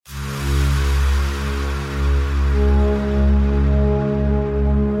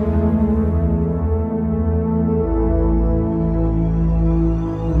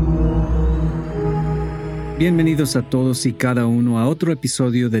Bienvenidos a todos y cada uno a otro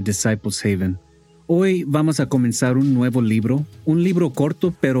episodio de Disciples Haven. Hoy vamos a comenzar un nuevo libro, un libro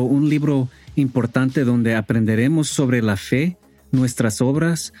corto, pero un libro importante donde aprenderemos sobre la fe, nuestras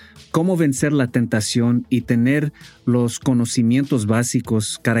obras, cómo vencer la tentación y tener los conocimientos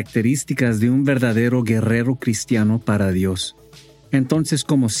básicos, características de un verdadero guerrero cristiano para Dios. Entonces,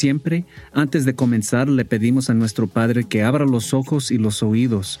 como siempre, antes de comenzar, le pedimos a nuestro Padre que abra los ojos y los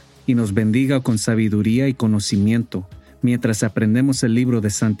oídos y nos bendiga con sabiduría y conocimiento, mientras aprendemos el libro de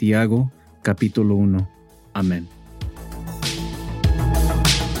Santiago, capítulo 1. Amén.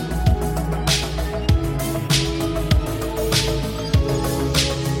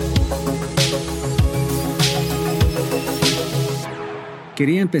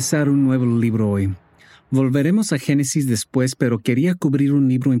 Quería empezar un nuevo libro hoy. Volveremos a Génesis después, pero quería cubrir un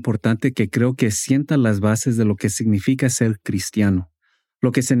libro importante que creo que sienta las bases de lo que significa ser cristiano,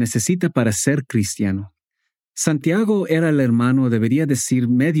 lo que se necesita para ser cristiano. Santiago era el hermano, debería decir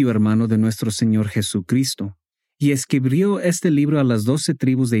medio hermano de nuestro Señor Jesucristo, y escribió este libro a las 12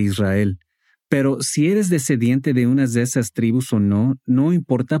 tribus de Israel. Pero si eres descendiente de una de esas tribus o no, no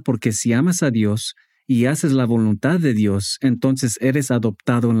importa, porque si amas a Dios y haces la voluntad de Dios, entonces eres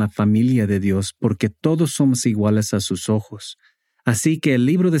adoptado en la familia de Dios, porque todos somos iguales a sus ojos. Así que el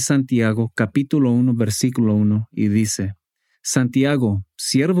libro de Santiago, capítulo 1, versículo 1, y dice: Santiago,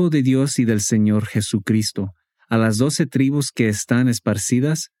 siervo de Dios y del Señor Jesucristo, a las 12 tribus que están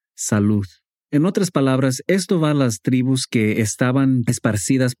esparcidas, salud. En otras palabras, esto va a las tribus que estaban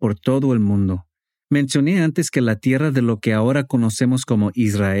esparcidas por todo el mundo. Mencioné antes que la tierra de lo que ahora conocemos como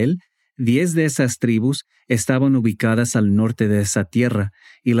Israel, 10 de esas tribus estaban ubicadas al norte de esa tierra,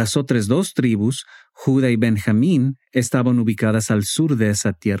 y las otras 2 tribus, Judá y Benjamín, estaban ubicadas al sur de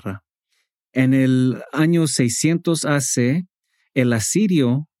esa tierra. En el año 600 AC, el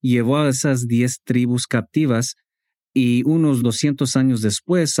asirio llevó a esas 10 tribus captivas, y unos 200 años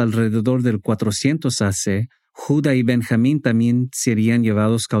después, alrededor del 400 AC, Judá y Benjamín también serían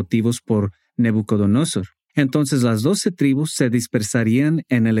llevados cautivos por Nabucodonosor. Entonces las 12 tribus se dispersarían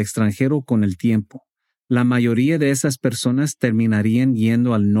en el extranjero con el tiempo. La mayoría de esas personas terminarían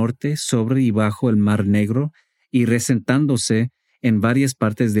yendo al norte, sobre y bajo el Mar Negro, y resentándose en varias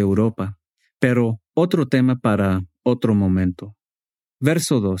partes de Europa. Pero otro tema para otro momento.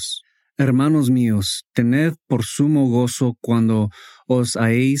 Verso 2. Hermanos míos, tened por sumo gozo cuando os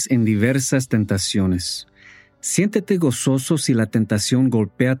halléis en diversas tentaciones. Siéntete gozoso si la tentación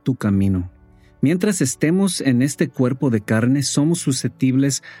golpea tu camino. Mientras estemos en este cuerpo de carne, somos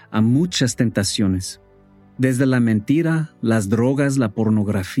susceptibles a muchas tentaciones. Desde la mentira, las drogas, la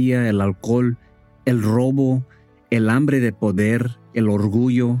pornografía, el alcohol, el robo, el hambre de poder, el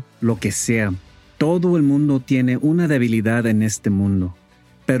orgullo, lo que sea. Todo el mundo tiene una debilidad en este mundo.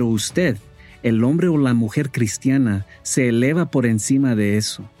 Pero usted, el hombre o la mujer cristiana, se eleva por encima de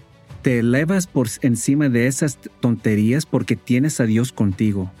eso. Te elevas por encima de esas tonterías porque tienes a Dios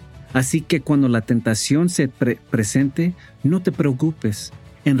contigo. Así que cuando la tentación se presente, no te preocupes.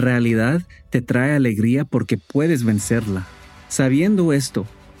 En realidad, te trae alegría porque puedes vencerla. Sabiendo esto,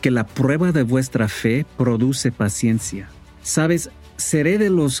 que la prueba de vuestra fe produce paciencia. ¿Sabes? Seré de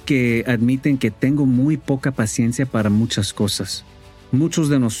los que admiten que tengo muy poca paciencia para muchas cosas. Muchos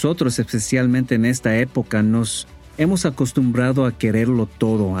de nosotros, especialmente en esta época, nos hemos acostumbrado a quererlo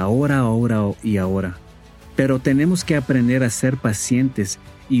todo, ahora y ahora. Pero tenemos que aprender a ser pacientes,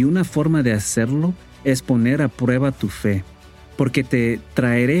 y una forma de hacerlo es poner a prueba tu fe, porque te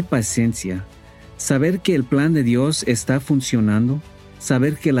traeré paciencia. Saber que el plan de Dios está funcionando,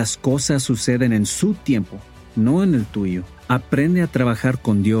 saber que las cosas suceden en su tiempo, no en el tuyo. Aprende a trabajar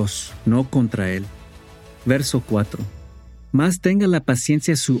con Dios, no contra Él. Verso 4. Mas tenga la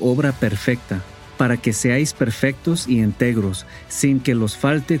paciencia su obra perfecta, para que seáis perfectos y íntegros, sin que los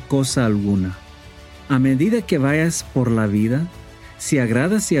falte cosa alguna. A medida que vayas por la vida, si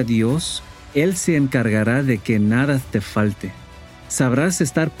agradas a Dios, Él se encargará de que nada te falte. Sabrás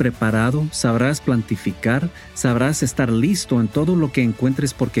estar preparado, sabrás plantificar, sabrás estar listo en todo lo que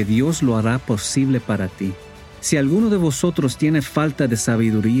encuentres porque Dios lo hará posible para ti. Si alguno de vosotros tiene falta de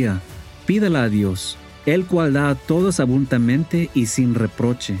sabiduría, pídala a Dios, el cual da a todos abundantemente y sin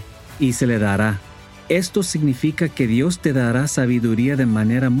reproche, y se le dará. Esto significa que Dios te dará sabiduría de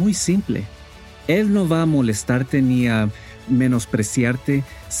manera muy simple. Él no va a molestarte ni a menospreciarte,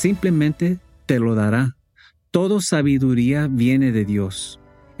 simplemente te lo dará. Toda sabiduría viene de Dios.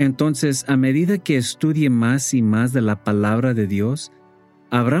 Entonces, a medida que estudie más y más de la palabra de Dios,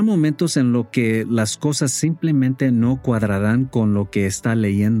 habrá momentos en los que las cosas simplemente no cuadrarán con lo que está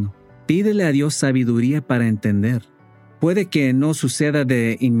leyendo. Pídele a Dios sabiduría para entender. Puede que no suceda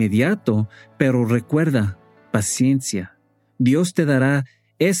de inmediato, pero recuerda, paciencia. Dios te dará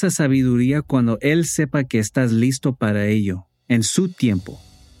esa sabiduría cuando Él sepa que estás listo para ello, en su tiempo,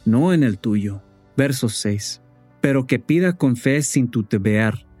 no en el tuyo. Verso 6. Pero que pida con fe sin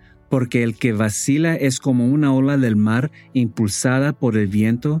titubear, porque el que vacila es como una ola del mar impulsada por el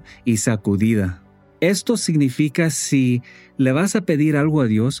viento y sacudida. Esto significa si le vas a pedir algo a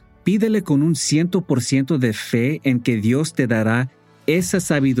Dios, pídele con un 100% de fe en que Dios te dará esa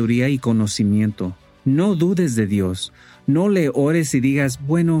sabiduría y conocimiento. No dudes de Dios. No le ores y digas,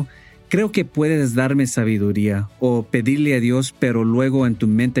 bueno, creo que puedes darme sabiduría, o pedirle a Dios, pero luego en tu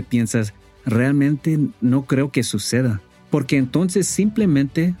mente piensas, realmente no creo que suceda, porque entonces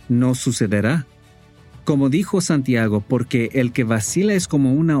simplemente no sucederá. Como dijo Santiago, porque el que vacila es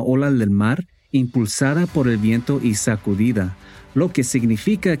como una ola del mar, impulsada por el viento y sacudida, lo que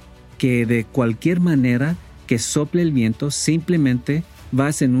significa que de cualquier manera que sople el viento, simplemente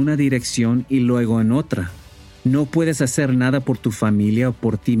vas en una dirección y luego en otra. No puedes hacer nada por tu familia o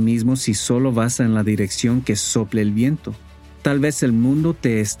por ti mismo si solo vas en la dirección que sople el viento. Tal vez el mundo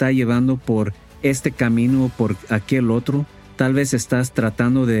te está llevando por este camino o por aquel otro. Tal vez estás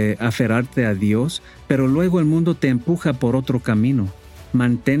tratando de aferrarte a Dios, pero luego el mundo te empuja por otro camino.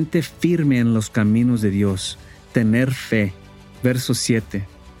 Mantente firme en los caminos de Dios. Tener fe. Verso 7.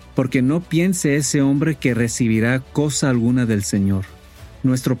 Porque no piense ese hombre que recibirá cosa alguna del Señor.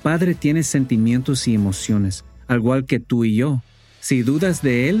 Nuestro Padre tiene sentimientos y emociones, al igual que tú y yo. Si dudas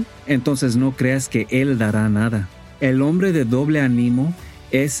de Él, entonces no creas que Él dará nada. El hombre de doble ánimo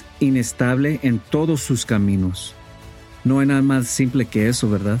es inestable en todos sus caminos. No hay nada más simple que eso,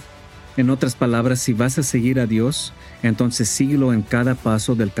 ¿verdad? En otras palabras, si vas a seguir a Dios, entonces síguelo en cada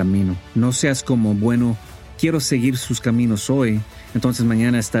paso del camino. No seas como, bueno, quiero seguir sus caminos hoy, entonces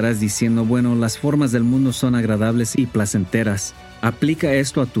mañana estarás diciendo, bueno, las formas del mundo son agradables y placenteras. Aplica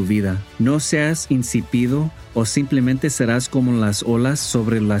esto a tu vida. No seas insípido o simplemente serás como las olas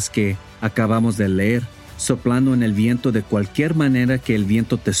sobre las que acabamos de leer, soplando en el viento de cualquier manera que el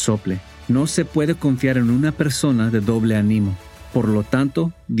viento te sople. No se puede confiar en una persona de doble ánimo. Por lo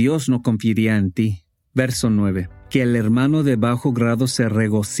tanto, Dios no confiaría en ti. Verso 9. Que el hermano de bajo grado se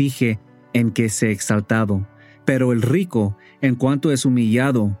regocije en que sea exaltado, pero el rico, en cuanto es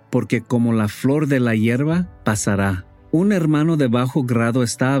humillado, porque como la flor de la hierba, pasará. Un hermano de bajo grado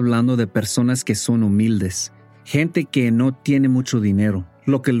está hablando de personas que son humildes, gente que no tiene mucho dinero.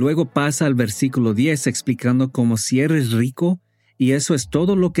 Lo que luego pasa al versículo 10 explicando como si eres rico y eso es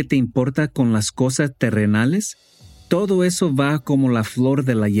todo lo que te importa con las cosas terrenales, todo eso va como la flor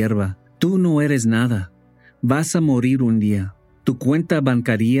de la hierba. Tú no eres nada. Vas a morir un día. Tu cuenta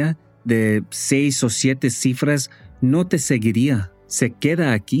bancaria de 6 o 7 cifras no te seguiría. Se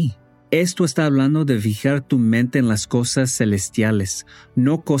queda aquí. Esto está hablando de fijar tu mente en las cosas celestiales,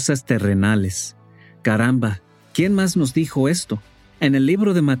 no cosas terrenales. Caramba, ¿quién más nos dijo esto? En el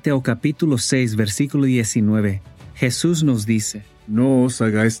libro de Mateo capítulo 6, versículo 19, Jesús nos dice, No os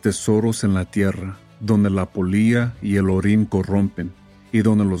hagáis tesoros en la tierra, donde la polilla y el orín corrompen, y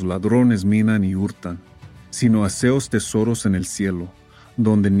donde los ladrones minan y hurtan, sino haceos tesoros en el cielo,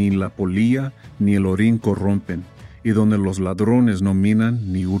 donde ni la polilla ni el orín corrompen, y donde los ladrones no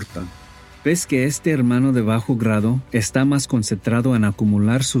minan ni hurtan. ¿Ves que este hermano de bajo grado está más concentrado en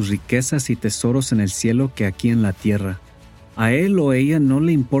acumular sus riquezas y tesoros en el cielo que aquí en la tierra? A él o ella no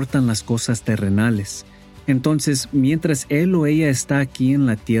le importan las cosas terrenales. Entonces, mientras él o ella está aquí en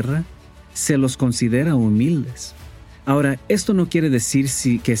la tierra, se los considera humildes. Ahora, esto no quiere decir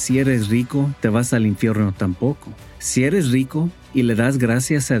que si eres rico te vas al infierno tampoco. Si eres rico y le das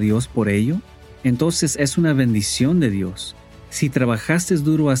gracias a Dios por ello, entonces es una bendición de Dios. Si trabajaste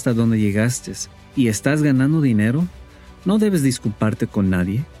duro hasta donde llegaste y estás ganando dinero, no debes disculparte con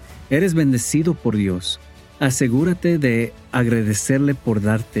nadie. Eres bendecido por Dios. Asegúrate de agradecerle por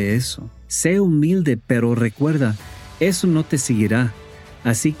darte eso. Sé humilde, pero recuerda, eso no te seguirá.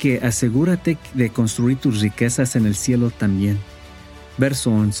 Así que asegúrate de construir tus riquezas en el cielo también.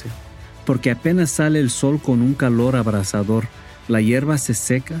 Verso 11. Porque apenas sale el sol con un calor abrasador, la hierba se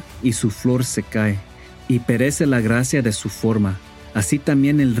seca y su flor se cae, y perece la gracia de su forma. Así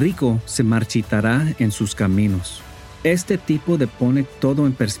también el rico se marchitará en sus caminos. Este tipo de pone todo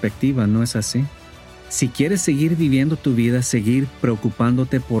en perspectiva, ¿no es así? Si quieres seguir viviendo tu vida, seguir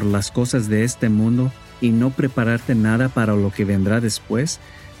preocupándote por las cosas de este mundo y no prepararte nada para lo que vendrá después,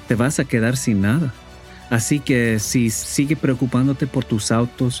 te vas a quedar sin nada. Así que si sigue preocupándote por tus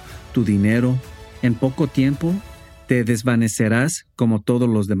autos, tu dinero, en poco tiempo te desvanecerás como todos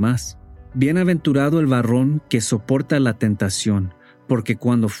los demás. Bienaventurado el varón que soporta la tentación, porque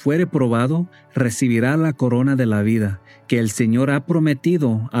cuando fuere probado, recibirá la corona de la vida que el Señor ha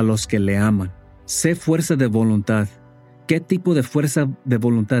prometido a los que le aman. Sé fuerza de voluntad. ¿Qué tipo de fuerza de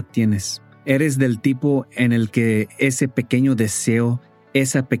voluntad tienes? ¿Eres del tipo en el que ese pequeño deseo,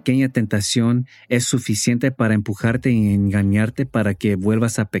 esa pequeña tentación es suficiente para empujarte y engañarte para que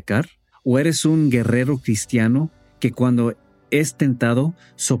vuelvas a pecar? ¿O eres un guerrero cristiano que cuando es tentado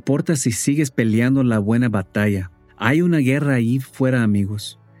soportas y sigues peleando la buena batalla? Hay una guerra ahí fuera,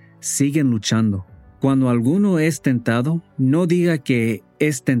 amigos. Siguen luchando. Cuando alguno es tentado, no diga que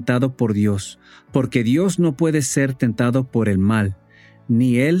es tentado por Dios, porque Dios no puede ser tentado por el mal,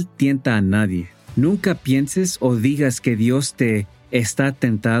 ni Él tienta a nadie. Nunca pienses o digas que Dios te está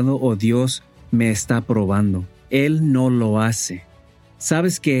tentando o Dios me está probando. Él no lo hace.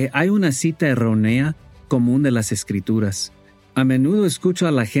 Sabes que hay una cita errónea común de las Escrituras. A menudo escucho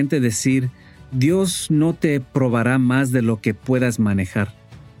a la gente decir, Dios no te probará más de lo que puedas manejar.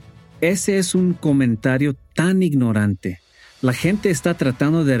 Ese es un comentario tan ignorante. La gente está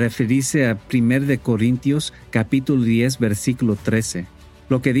tratando de referirse a 1 de Corintios capítulo 10 versículo 13.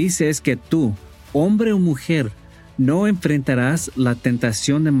 Lo que dice es que tú, hombre o mujer, no enfrentarás la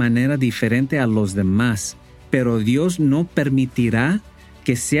tentación de manera diferente a los demás, pero Dios no permitirá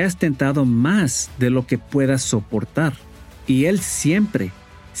que seas tentado más de lo que puedas soportar. Y Él siempre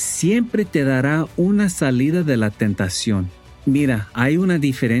te dará una salida de la tentación. Mira, hay una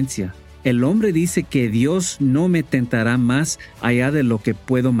diferencia. El hombre dice que Dios no me tentará más allá de lo que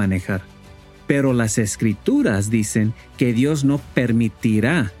puedo manejar. Pero las Escrituras dicen que Dios no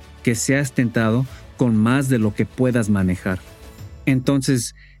permitirá que seas tentado con más de lo que puedas manejar.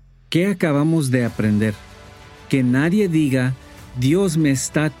 Entonces, ¿qué acabamos de aprender? Que nadie diga, Dios me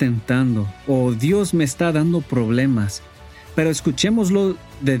está tentando o Dios me está dando problemas. Pero escuchémoslo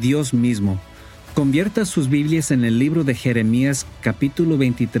de Dios mismo. Convierta sus Biblias en el libro de Jeremías capítulo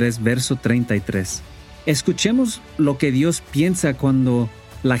 23, verso 33. Escuchemos lo que Dios piensa cuando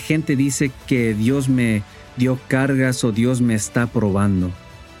la gente dice que Dios me dio cargas o Dios me está probando.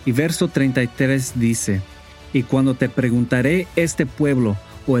 Y verso 33 dice, y cuando te preguntaré este pueblo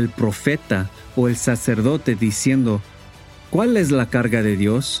o el profeta o el sacerdote diciendo, ¿cuál es la carga de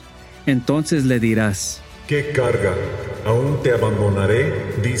Dios? Entonces le dirás, ¿qué carga? Aún te abandonaré,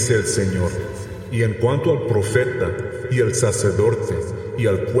 dice el Señor. Y en cuanto al profeta y al sacerdote y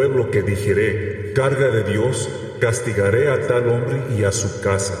al pueblo que dijere, carga de Dios, castigaré a tal hombre y a su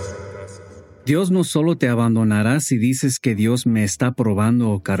casa. Dios no solo te abandonará si dices que Dios me está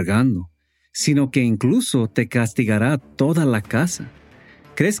probando o cargando, sino que incluso te castigará a toda la casa.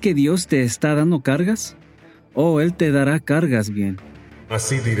 ¿Crees que Dios te está dando cargas? Él te dará cargas bien.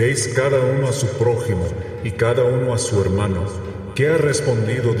 Así diréis cada uno a su prójimo y cada uno a su hermano, ¿qué ha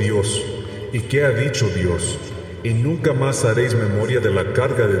respondido Dios? ¿Y qué ha dicho Dios? Y nunca más haréis memoria de la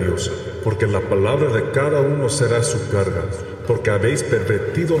carga de Dios, porque la palabra de cada uno será su carga, porque habéis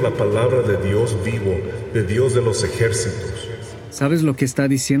pervertido la palabra de Dios vivo, de Dios de los ejércitos. ¿Sabes lo que está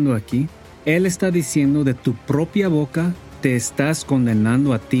diciendo aquí? Él está diciendo de tu propia boca te estás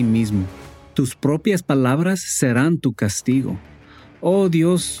condenando a ti mismo. Tus propias palabras serán tu castigo.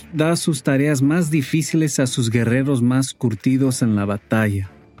 Dios da sus tareas más difíciles a sus guerreros más curtidos en la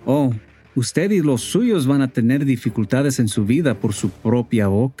batalla. Usted y los suyos van a tener dificultades en su vida por su propia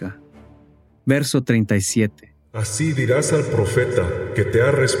boca. Verso 37. Así dirás al profeta que te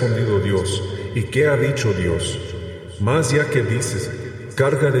ha respondido Dios, y qué ha dicho Dios. Mas ya que dices,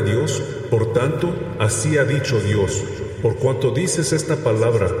 carga de Dios, por tanto, así ha dicho Dios. Por cuanto dices esta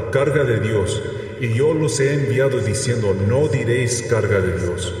palabra, carga de Dios, y yo los he enviado diciendo, no diréis carga de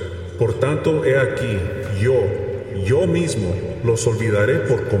Dios. Por tanto, he aquí, yo mismo los olvidaré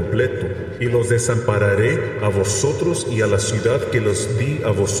por completo, y los desampararé a vosotros y a la ciudad que los di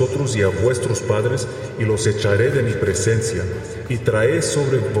a vosotros y a vuestros padres, y los echaré de mi presencia, y traeré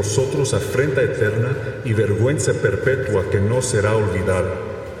sobre vosotros afrenta eterna y vergüenza perpetua que no será olvidada.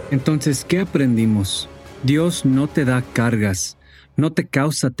 Entonces, ¿qué aprendimos? Dios no te da cargas, no te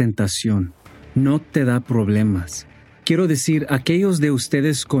causa tentación, no te da problemas. Quiero decir, aquellos de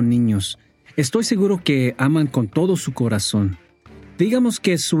ustedes con niños, estoy seguro que aman con todo su corazón. Digamos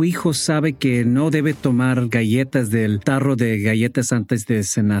que su hijo sabe que no debe tomar galletas del tarro de galletas antes de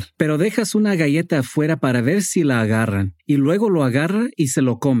cenar, pero dejas una galleta afuera para ver si la agarran, y luego lo agarra y se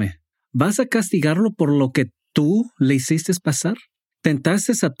lo come. ¿Vas a castigarlo por lo que tú le hiciste pasar?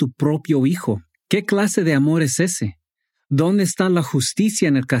 Tentaste a tu propio hijo. ¿Qué clase de amor es ese? ¿Dónde está la justicia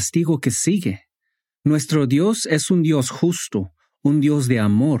en el castigo que sigue? Nuestro Dios es un Dios justo, un Dios de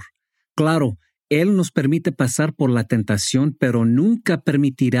amor. Claro, Él nos permite pasar por la tentación, pero nunca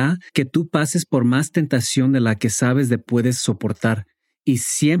permitirá que tú pases por más tentación de la que sabes de puedes soportar, y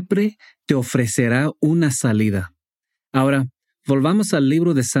siempre te ofrecerá una salida. Ahora, Volvamos al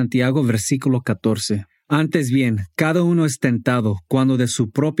libro de Santiago, versículo 14. Antes bien, cada uno es tentado cuando de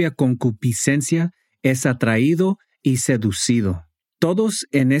su propia concupiscencia es atraído y seducido. Todos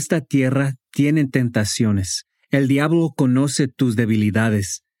en esta tierra tienen tentaciones. El diablo conoce tus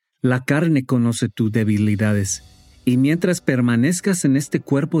debilidades. La carne conoce tus debilidades. Y mientras permanezcas en este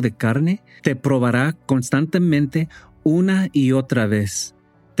cuerpo de carne, te probará constantemente una y otra vez.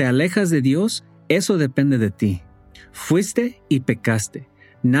 ¿Te alejas de Dios? Eso depende de ti. Fuiste y pecaste.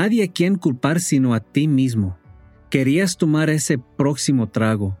 Nadie a quien culpar sino a ti mismo. Querías tomar ese próximo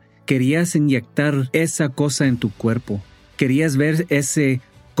trago. Querías inyectar esa cosa en tu cuerpo. Querías ver ese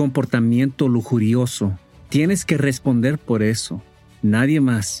comportamiento lujurioso. Tienes que responder por eso. Nadie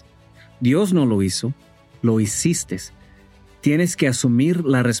más. Dios no lo hizo. Lo hiciste. Tienes que asumir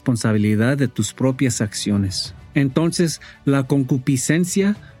la responsabilidad de tus propias acciones. Entonces, la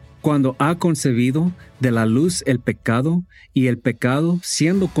concupiscencia, cuando ha concebido de la luz el pecado, y el pecado,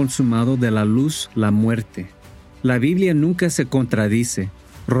 siendo consumado de la luz, la muerte. La Biblia nunca se contradice.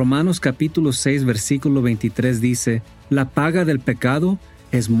 Romanos capítulo 6, versículo 23 dice, la paga del pecado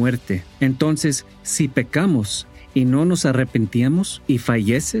es muerte. Entonces, si pecamos y no nos arrepentíamos y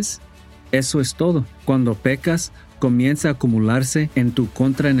falleces, eso es todo. Cuando pecas, comienza a acumularse en tu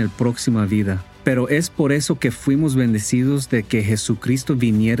contra en la próxima vida. Pero es por eso que fuimos bendecidos de que Jesucristo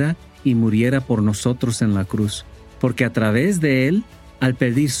viniera y muriera por nosotros en la cruz. Porque a través de Él, al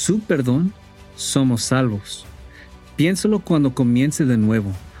pedir su perdón, somos salvos. Piénsalo cuando comience de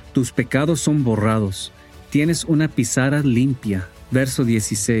nuevo. Tus pecados son borrados. Tienes una pizarra limpia. Verso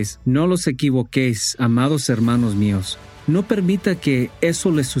 16. No los equivoquéis, amados hermanos míos. No permita que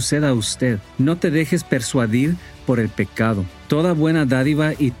eso le suceda a usted. No te dejes persuadir por el pecado. Toda buena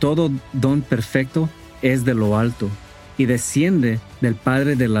dádiva y todo don perfecto es de lo alto y desciende del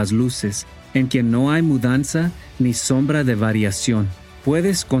Padre de las luces, en quien no hay mudanza ni sombra de variación.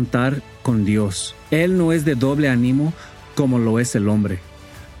 Puedes contar con Dios. Él no es de doble ánimo como lo es el hombre.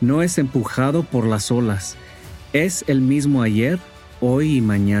 No es empujado por las olas. Es el mismo ayer, hoy y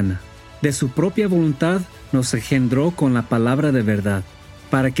mañana. De su propia voluntad nos engendró con la palabra de verdad,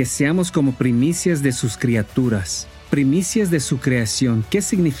 para que seamos como primicias de sus criaturas. Primicias de su creación. ¿Qué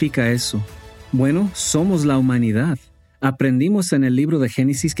significa eso? Bueno, somos la humanidad. Aprendimos en el libro de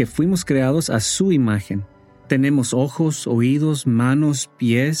Génesis que fuimos creados a su imagen. Tenemos ojos, oídos, manos,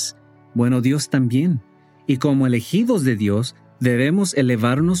 pies. Bueno, Dios también. Y como elegidos de Dios, debemos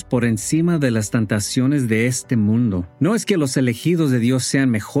elevarnos por encima de las tentaciones de este mundo. No es que los elegidos de Dios sean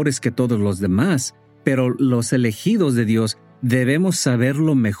mejores que todos los demás, pero los elegidos de Dios debemos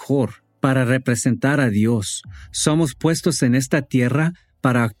saberlo mejor para representar a Dios. Somos puestos en esta tierra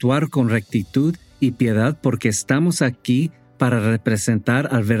para actuar con rectitud y piedad porque estamos aquí para representar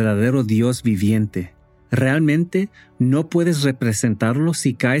al verdadero Dios viviente. Realmente no puedes representarlo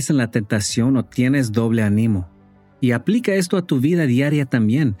si caes en la tentación o tienes doble ánimo. Y aplica esto a tu vida diaria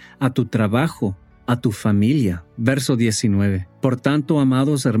también, a tu trabajo, a tu familia. Verso 19. Por tanto,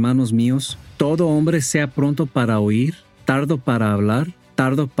 amados hermanos míos, todo hombre sea pronto para oír, tardo para hablar,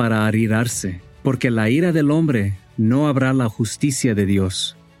 tardo para airarse, porque la ira del hombre no habrá la justicia de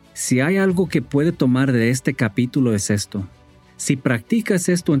Dios. Si hay algo que puede tomar de este capítulo es esto. Si practicas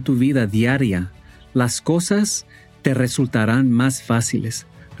esto en tu vida diaria, las cosas te resultarán más fáciles,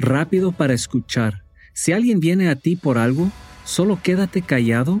 rápido para escuchar. Si alguien viene a ti por algo, solo quédate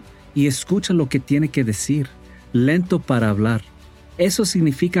callado y escucha lo que tiene que decir, lento para hablar. Eso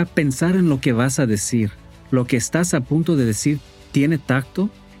significa pensar en lo que vas a decir. Lo que estás a punto de decir tiene tacto,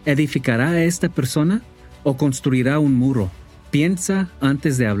 edificará a esta persona o construirá un muro. Piensa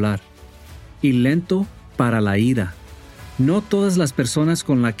antes de hablar. Y lento para la ira. No todas las personas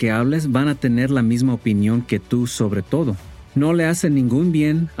con las que hables van a tener la misma opinión que tú sobre todo. No le hace ningún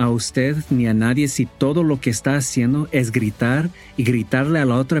bien a usted ni a nadie si todo lo que está haciendo es gritar y gritarle a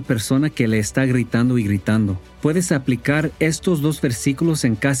la otra persona que le está gritando y gritando. Puedes aplicar estos dos versículos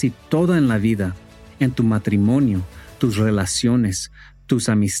en casi toda en la vida, en tu matrimonio, tus relaciones, tus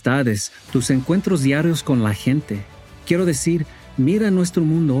amistades, tus encuentros diarios con la gente. Quiero decir, mira nuestro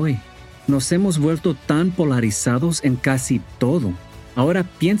mundo hoy. Nos hemos vuelto tan polarizados en casi todo. Ahora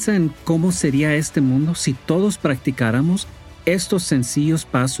piensa en cómo sería este mundo si todos practicáramos estos sencillos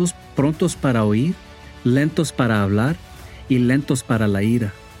pasos prontos para oír, lentos para hablar y lentos para la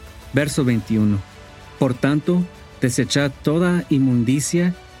ira. Verso 21. Por tanto, desechad toda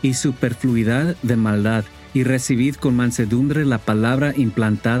inmundicia y superfluidad de maldad y recibid con mansedumbre la palabra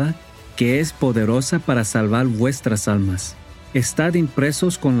implantada que es poderosa para salvar vuestras almas. Estad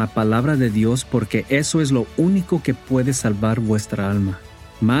impresos con la palabra de Dios porque eso es lo único que puede salvar vuestra alma.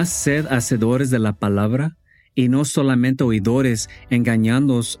 Mas sed hacedores de la palabra y no solamente oidores,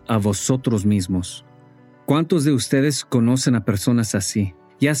 engañándoos a vosotros mismos. ¿Cuántos de ustedes conocen a personas así?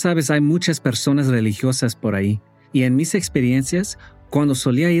 Ya sabes, hay muchas personas religiosas por ahí, y en mis experiencias, cuando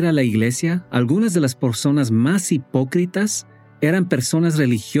solía ir a la iglesia, algunas de las personas más hipócritas eran personas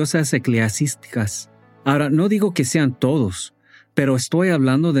religiosas eclesiásticas. Ahora, no digo que sean todos, pero estoy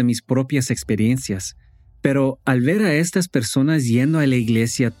hablando de mis propias experiencias. Pero al ver a estas personas yendo a la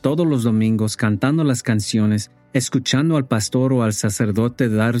iglesia todos los domingos, cantando las canciones, escuchando al pastor o al sacerdote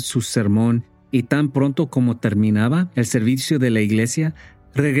dar su sermón, y tan pronto como terminaba el servicio de la iglesia,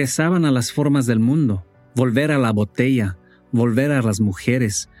 regresaban a las formas del mundo, volver a la botella, volver a las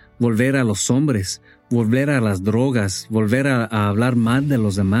mujeres, volver a los hombres, volver a las drogas, volver a hablar mal de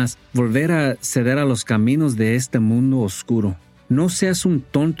los demás, volver a ceder a los caminos de este mundo oscuro. No seas un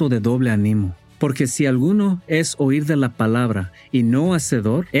tonto de doble ánimo. Porque si alguno es oír de la palabra y no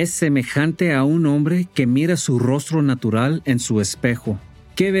hacedor, es semejante a un hombre que mira su rostro natural en su espejo.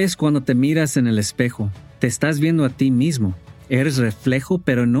 ¿Qué ves cuando te miras en el espejo? Te estás viendo a ti mismo. Eres reflejo,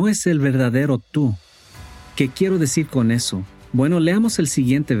 pero no es el verdadero tú. ¿Qué quiero decir con eso? Bueno, leamos el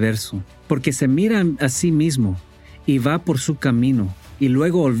siguiente verso. Porque se mira a sí mismo y va por su camino, y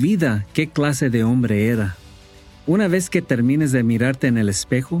luego olvida qué clase de hombre era. Una vez que termines de mirarte en el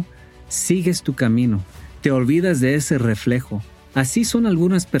espejo, sigues tu camino, te olvidas de ese reflejo. Así son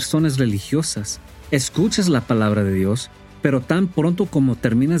algunas personas religiosas. Escuchas la palabra de Dios, pero tan pronto como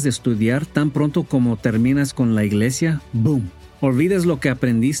terminas de estudiar, tan pronto como terminas con la iglesia, ¡boom! Olvidas lo que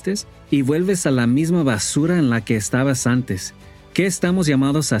aprendiste y vuelves a la misma basura en la que estabas antes. ¿Qué estamos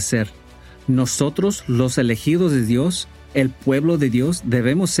llamados a hacer? Nosotros, los elegidos de Dios, el pueblo de Dios,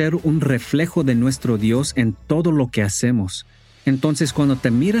 debemos ser un reflejo de nuestro Dios en todo lo que hacemos. Entonces, cuando te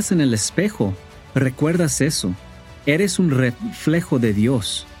miras en el espejo, recuerdas eso. Eres un reflejo de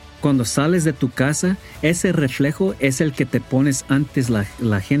Dios. Cuando sales de tu casa, ese reflejo es el que te pones antes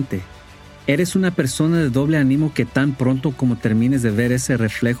la gente. ¿Eres una persona de doble ánimo que tan pronto como termines de ver ese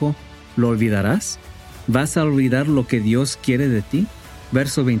reflejo, lo olvidarás? ¿Vas a olvidar lo que Dios quiere de ti?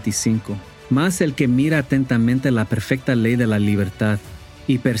 Verso 25. Mas el que mira atentamente la perfecta ley de la libertad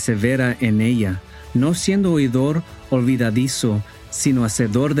y persevera en ella, no siendo oidor olvidadizo, sino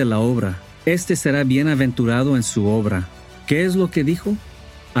hacedor de la obra, este será bienaventurado en su obra. ¿Qué es lo que dijo?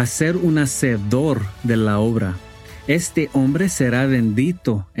 Hacer un hacedor de la obra. Este hombre será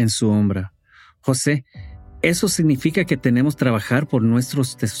bendito en su obra. José, ¿eso significa que tenemos que trabajar por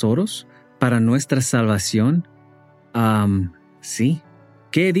nuestros tesoros, para nuestra salvación? Sí.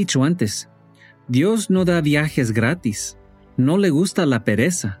 ¿Qué he dicho antes? Dios no da viajes gratis. No le gusta la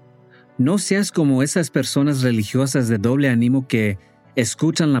pereza. No seas como esas personas religiosas de doble ánimo que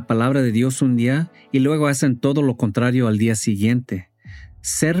escuchan la palabra de Dios un día y luego hacen todo lo contrario al día siguiente.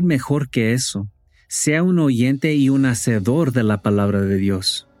 Ser mejor que eso. Sea un oyente y un hacedor de la palabra de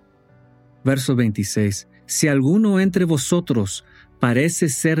Dios. Verso 26. Si alguno entre vosotros parece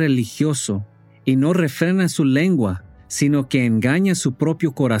ser religioso y no refrena su lengua, sino que engaña su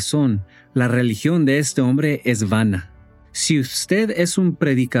propio corazón, la religión de este hombre es vana. Si usted es un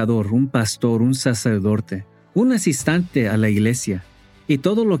predicador, un pastor, un sacerdote, un asistente a la iglesia, y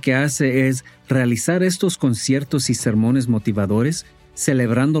todo lo que hace es realizar estos conciertos y sermones motivadores,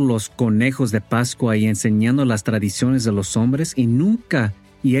 celebrando los conejos de Pascua y enseñando las tradiciones de los hombres, y nunca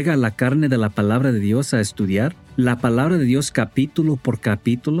llega a la carne de la palabra de Dios a estudiar, la palabra de Dios capítulo por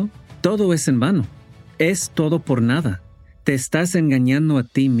capítulo, todo es en vano. Es todo por nada. Te estás engañando a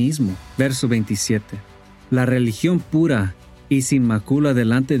ti mismo. Verso 27. La religión pura y sin mácula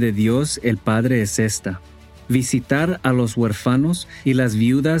delante de Dios el Padre es esta: visitar a los huérfanos y las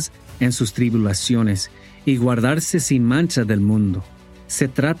viudas en sus tribulaciones y guardarse sin mancha del mundo. Se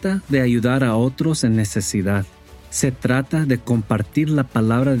trata de ayudar a otros en necesidad. Se trata de compartir la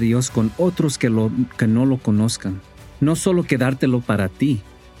palabra de Dios con otros que no lo conozcan. No solo quedártelo para ti.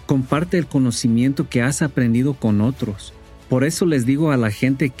 Comparte el conocimiento que has aprendido con otros. Por eso les digo a la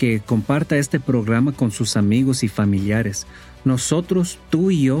gente que comparta este programa con sus amigos y familiares. Nosotros,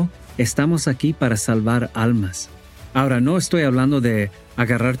 tú y yo, estamos aquí para salvar almas. Ahora, no estoy hablando de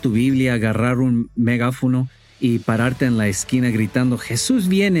agarrar tu Biblia, agarrar un megáfono y pararte en la esquina gritando «¡Jesús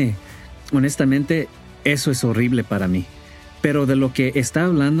viene!». Honestamente, eso es horrible para mí. Pero de lo que está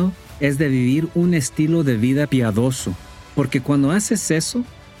hablando es de vivir un estilo de vida piadoso. Porque cuando haces eso,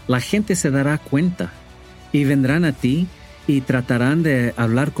 la gente se dará cuenta y vendrán a ti y tratarán de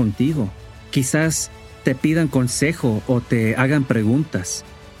hablar contigo. Quizás te pidan consejo o te hagan preguntas.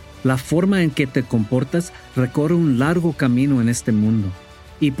 La forma en que te comportas recorre un largo camino en este mundo.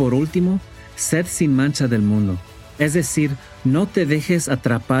 Y por último, sed sin mancha del mundo. Es decir, no te dejes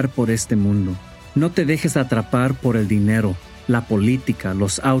atrapar por este mundo. No te dejes atrapar por el dinero, la política,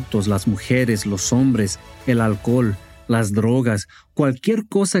 los autos, las mujeres, los hombres, el alcohol, las drogas, cualquier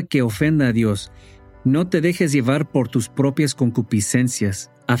cosa que ofenda a Dios. No te dejes llevar por tus propias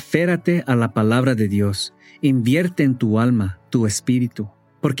concupiscencias. Aférrate a la palabra de Dios. Invierte en tu alma, tu espíritu.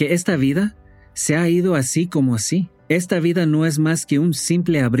 Porque esta vida se ha ido así como así. Esta vida no es más que un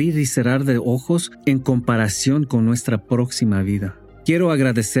simple abrir y cerrar de ojos en comparación con nuestra próxima vida. Quiero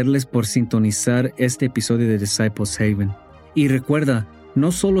agradecerles por sintonizar este episodio de Disciples Haven. Y recuerda,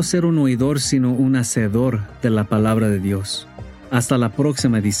 no solo ser un oidor, sino un hacedor de la palabra de Dios. Hasta la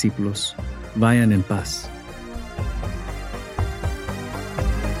próxima, discípulos. Vayan en paz.